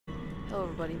Hello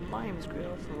everybody, my name is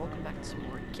Grill, and welcome back to some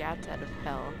more Cats Out of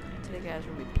Hell. Today guys,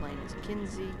 we're going to be playing as oh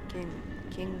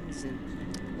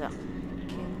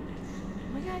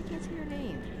my god, I can't say your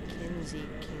name.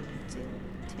 Kensington,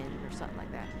 or something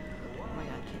like that. Oh my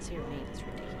god, I can't say your name, it's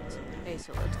ridiculous. Okay,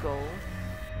 so let's go.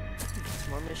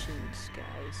 Some more missions,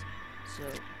 guys. So,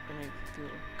 we're going to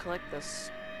collect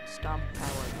this stomp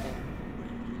power thing.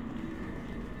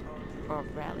 Or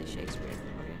rally Shakespeare,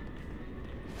 okay?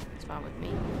 It's fine with me.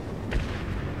 I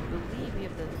believe we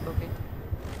have the... okay.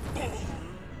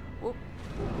 Whoop.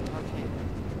 Okay.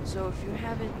 So if you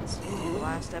haven't seen the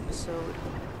last episode,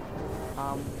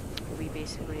 we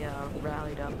basically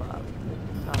rallied up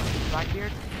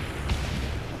Blackbeard.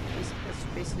 That's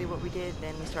basically what we did.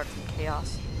 Then we started some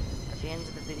chaos at the end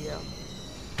of the video.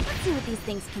 Let's see what these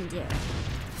things can do.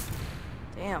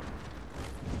 Damn.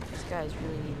 This guy's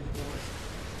really needing more.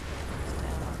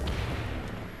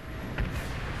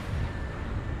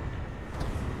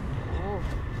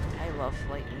 I love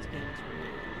flight in this game, it's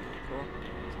really cool.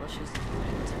 So let's just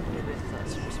continue with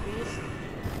super speed.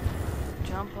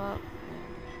 Jump up.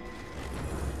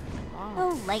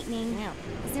 Oh, lightning. Damn.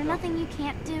 Is there nothing you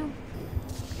can't do?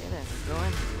 Okay then, go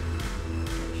in.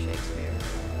 Shakespeare.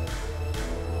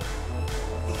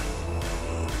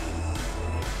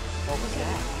 What was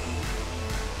that?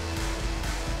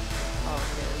 Oh,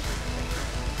 okay, there's just a picture.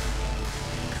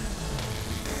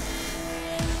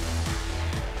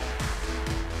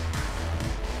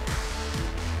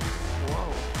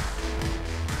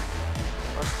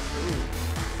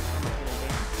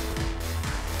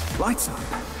 Lights up.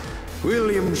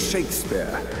 William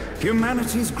Shakespeare,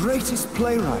 humanity's greatest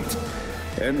playwright,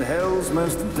 and hell's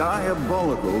most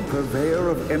diabolical purveyor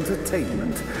of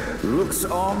entertainment, looks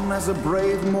on as a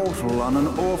brave mortal on an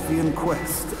Orphean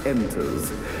quest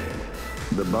enters.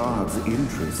 The bard's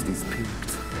interest is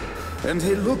piqued, and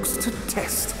he looks to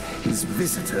test his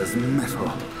visitor's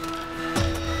mettle.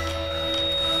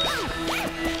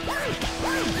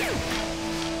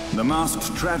 The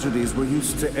masked tragedies were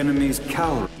used to enemies'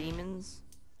 cowardice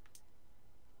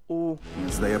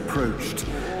as they approached,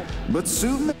 but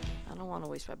soon they I don't want to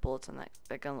waste my bullets on that.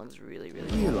 That gun looks really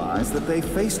realized that they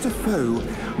faced a foe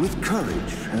with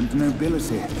courage and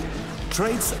nobility.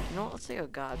 Traits you know what, let's take a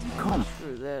god's come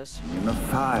through this. in the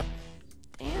fire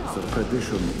of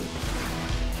perdition.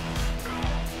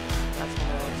 That's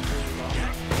really well.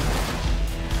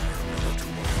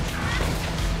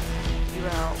 You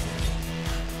out.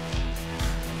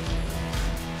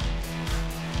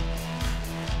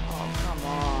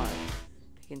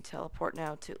 Can teleport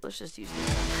now too. Let's just use this.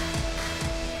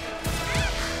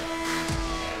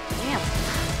 Damn.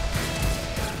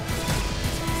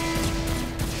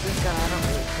 This gun I don't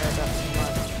really care about too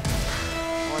much.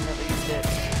 Or never used it.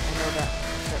 I know that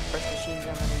first machine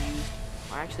gun that I used.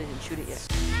 I actually didn't shoot it yet.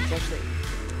 It's actually a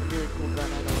really cool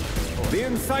gun. I don't know what. The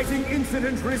inciting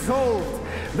incident resolved.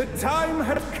 The time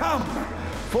had come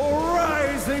for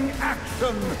rising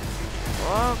action.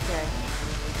 Okay.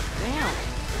 Damn.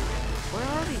 Where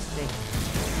are these things?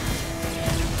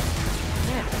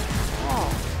 Yeah. Oh.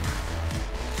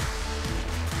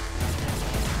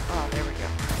 Oh, there we go.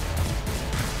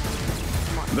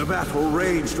 The battle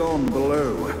raged on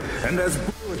below, and as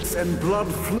bullets and blood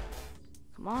flew,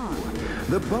 come on.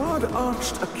 The bard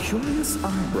arched a curious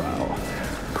eyebrow.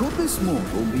 Could this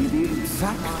mortal be the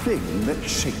exact thing that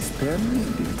Shakespeare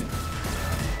needed?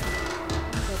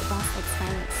 The boss likes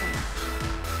violence so much.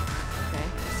 Okay.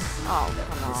 Oh,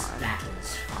 come on.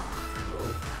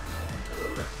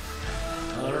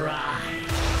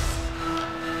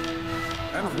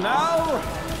 And now,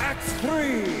 Act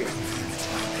 3!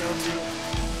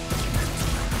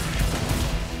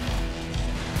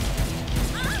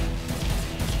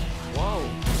 Whoa,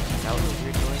 that was a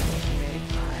weird noise that you made.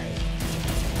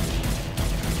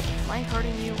 Am I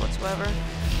hurting you whatsoever?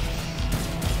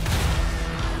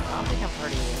 I don't think I'm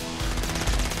hurting you.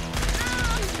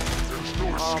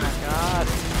 Oh my god.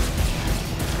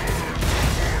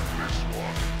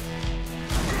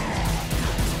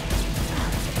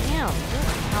 Damn, you're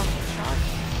like how shot.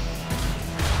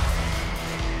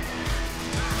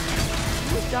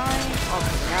 You dying?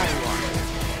 Okay, now you are.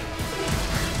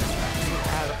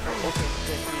 Out of her. Okay,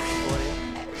 good.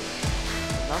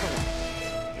 Another one.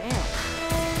 Damn.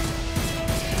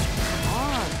 Come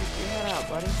on, get your head out,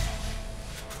 buddy.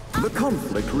 The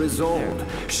conflict resolved.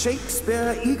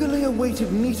 Shakespeare eagerly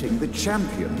awaited meeting the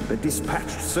champion that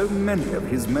dispatched so many of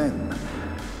his men.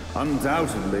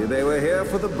 Undoubtedly, they were here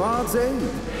for the bard's aid.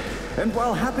 And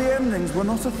while happy endings were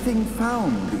not a thing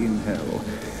found in hell,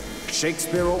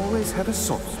 Shakespeare always had a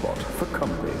soft spot for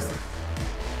comedies.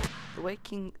 The way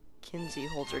Kinsey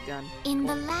holds her gun. In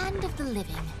the land of the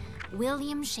living,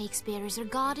 William Shakespeare is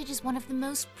regarded as one of the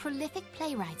most prolific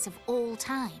playwrights of all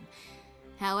time.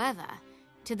 However,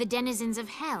 to the denizens of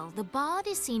hell, the bard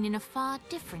is seen in a far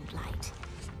different light.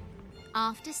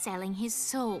 After selling his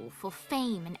soul for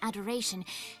fame and adoration,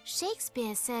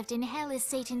 Shakespeare served in hell as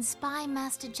Satan's spy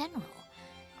master general.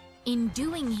 In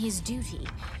doing his duty,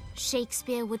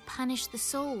 Shakespeare would punish the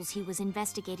souls he was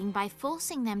investigating by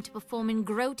forcing them to perform in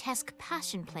grotesque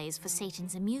passion plays for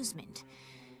Satan's amusement.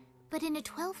 But in a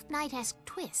Twelfth Night-esque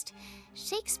twist,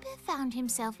 Shakespeare found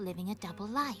himself living a double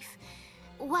life.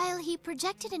 While he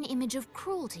projected an image of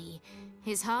cruelty,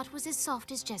 his heart was as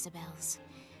soft as Jezebel's.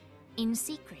 In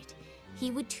secret,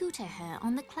 he would tutor her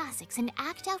on the classics and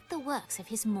act out the works of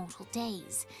his mortal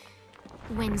days.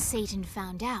 When Satan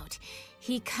found out,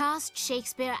 he cast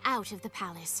Shakespeare out of the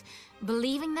palace,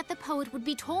 believing that the poet would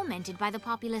be tormented by the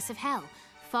populace of hell,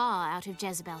 far out of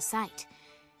Jezebel's sight.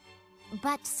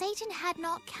 But Satan had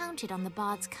not counted on the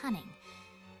bard's cunning.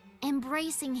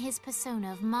 Embracing his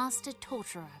persona of master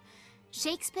torturer,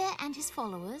 Shakespeare and his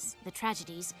followers, the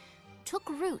tragedies, took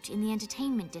root in the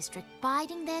entertainment district,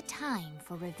 biding their time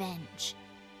for revenge.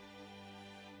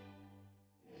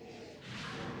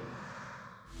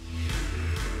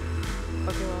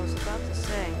 Okay, what I was about to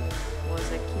say was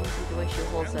that Kinsey, the way she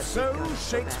holds And that so big gun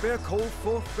Shakespeare called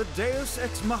forth the Deus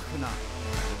Ex Machina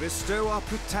to bestow our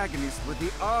protagonist with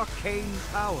the arcane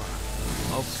power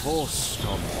of Force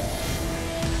Stomp.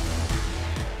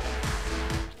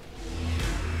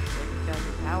 Got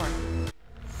your power.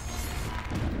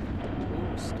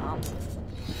 Ooh, stomp.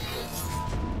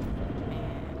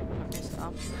 And okay,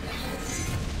 stomp.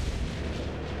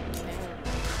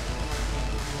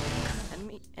 And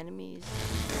enemies.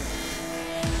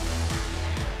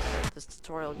 This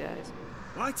tutorial, guys.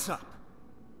 Lights up!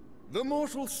 The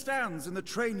mortal stands in the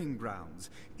training grounds,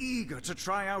 eager to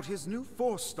try out his new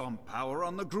Force Stomp power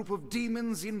on the group of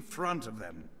demons in front of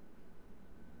them.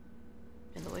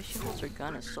 And the way she holds her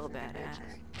gun is so badass.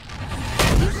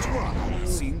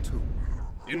 Scene 2,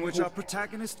 in which our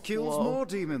protagonist kills Whoa. more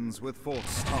demons with Force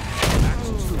Stomp. Act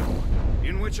 2,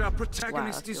 in which our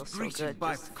protagonist Wow, is that feels so greeted good,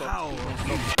 by just to go foul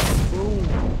through evil. Boom.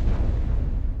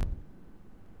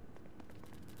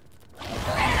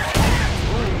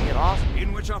 Get off.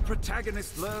 In which our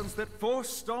protagonist learns that Force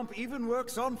Stomp even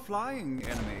works on flying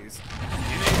enemies,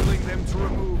 enabling them to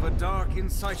remove a Dark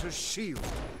Inciter's shield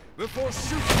before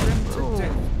shooting them to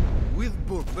death with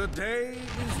book. The day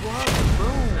is won,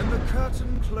 and the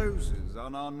curtain closes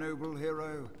on our noble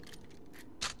hero.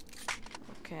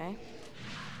 Okay.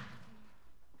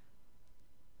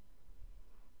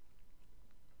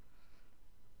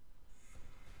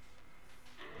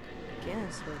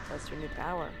 Again, so that's her new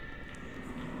power.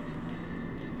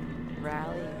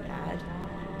 Rally, ballad.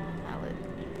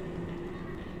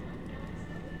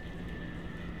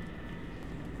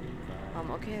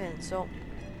 Okay then, so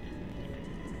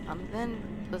then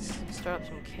let's start up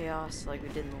some chaos like we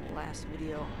did in the last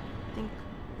video. I think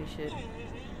we should,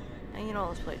 and you know,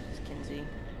 let's play as Kinsey. You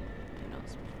know,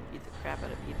 let's beat the crap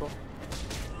out of people.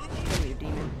 Kill me,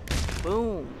 demon.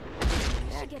 Boom.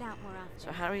 Should get out more often.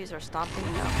 So how do we use our stomping?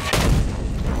 No.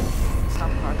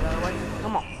 Stomp card out of the way.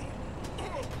 Come on.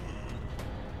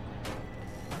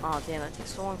 Oh damn, that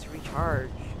takes so long to recharge.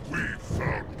 Did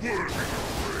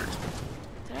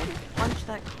I punch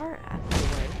that cart out of the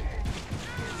way?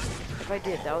 If I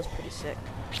did, that was pretty sick.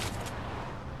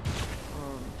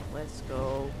 Let's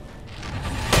go.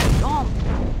 Jump!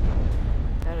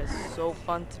 That is so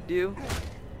fun to do.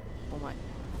 Oh my.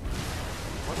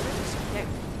 What did I just kick?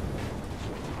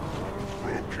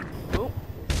 Oh.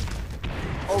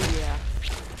 Oh yeah.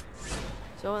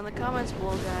 So in the comments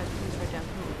below, guys, please write down who.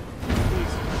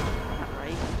 Please, not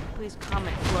right. Please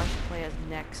comment who I should play as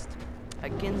next. A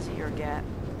Kinsey or Gat.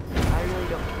 I really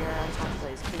don't care. I just want to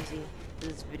play as Kinsey for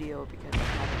this video because I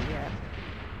haven't yet.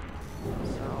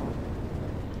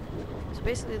 So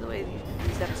basically the way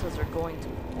these episodes are going to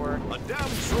work. A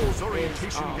Damned Souls Orientation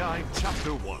is, Guide,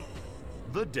 Chapter 1.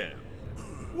 The Damned.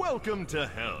 Welcome to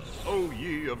hell, O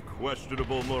ye of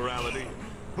questionable morality.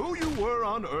 Who you were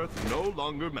on Earth no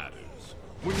longer matters.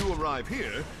 When you arrive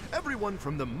here, everyone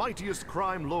from the mightiest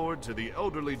crime lord to the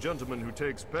elderly gentleman who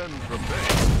takes pens from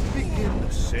banks begin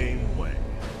the same way,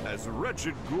 as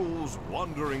wretched ghouls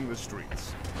wandering the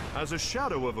streets. As a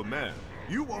shadow of a man,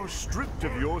 you are stripped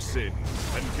of your sins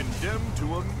and condemned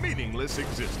to a meaningless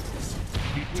existence.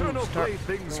 Eternal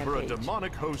playthings for a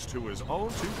demonic host who is all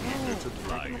too eager to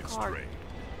lie astray.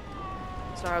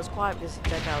 Sorry, I was quiet because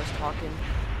that guy was talking.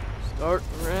 Start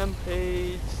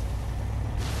rampage.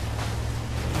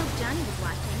 Hope Johnny was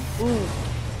watching. Boom.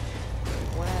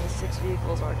 1 out of 6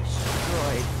 vehicles are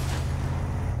destroyed.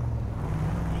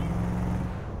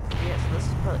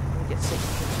 probably gonna get sick and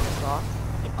finish this off.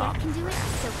 If Dad can do it,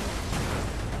 so can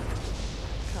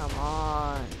Come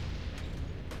on.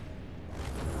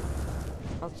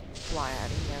 Let's fly out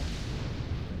of here.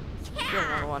 Get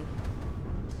another one.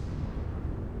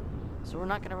 So we're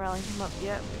not gonna rally him up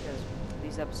yet because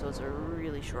these episodes are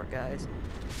really short, guys.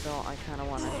 So I kind of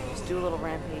want to just do a little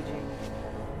rampaging.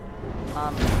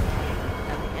 At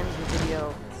the end of the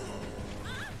video,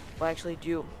 we'll actually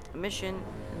do a mission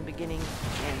in the beginning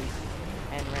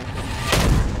and rampage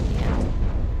at the end.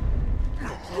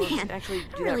 So let's Man, actually do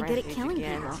I'm really that good at rampage killing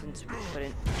again people. since we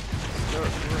couldn't start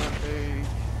rampage.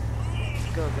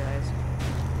 Go, guys.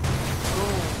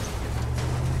 Boom.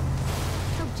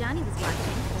 Hope Johnny was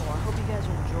watching. Oh, I hope you guys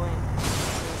are enjoying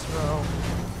this row.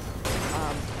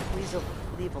 Please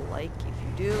leave a like if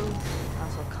you do.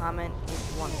 Also comment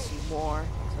if you want to see more,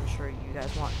 because I'm sure you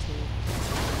guys want to.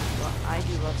 But I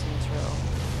do love Saints Row,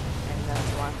 and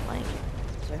that's why I'm playing it.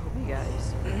 So I hope you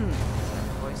guys, my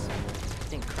voice, I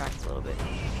think cracked a little bit.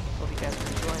 Hope you guys are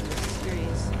enjoying this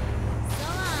series.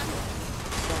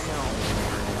 So long.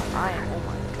 I know oh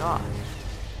my god.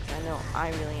 I know I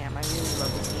really am. I really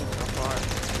love the game so far.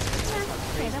 Yeah, How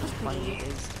okay, crazy that was funny pretty. it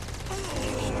is.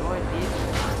 Destroy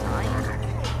vehicles all the time.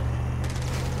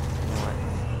 You know what?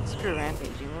 Screw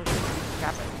rampaging. We're gonna beat the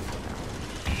crap out of people now.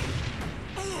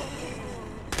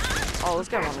 Oh, this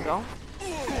guy wanna go?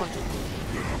 Punch him.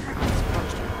 Just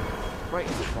punched him. Right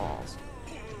in the balls.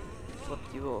 Flipped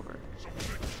you over.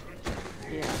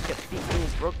 Yeah, get beat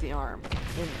and broke the arm.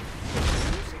 In. You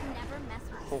should never mess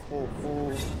with Ho ho ho.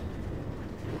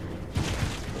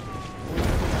 There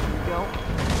we go.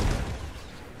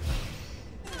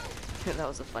 That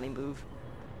was a funny move.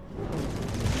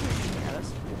 At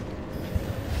us.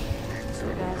 So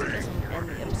guys, I guess I'm gonna end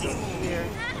the episode here.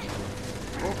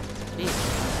 Oh, jeez,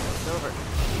 it's over.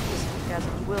 Guys, I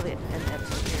will end the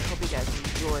episode here. Hope you guys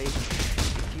enjoyed.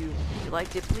 If you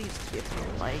liked it, please give me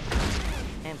a like.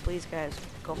 And please, guys,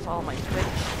 go follow my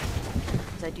Twitch,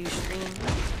 because I do stream.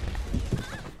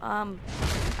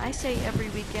 I say every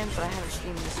weekend, but I haven't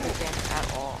streamed this weekend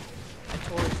at all. I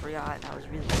totally forgot, and I was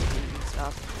really busy and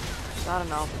stuff. So I don't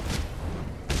know.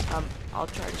 I'll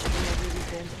try to stream every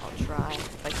weekend. I'll try.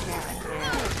 If I can't, I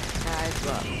can't. Guys,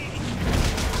 but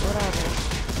whatever.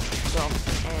 So,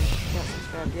 and if you haven't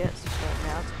subscribed yet, subscribe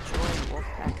now to join the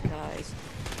Wolfpack, guys.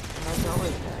 And as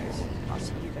always, guys, I'll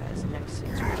see you guys next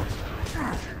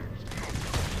season.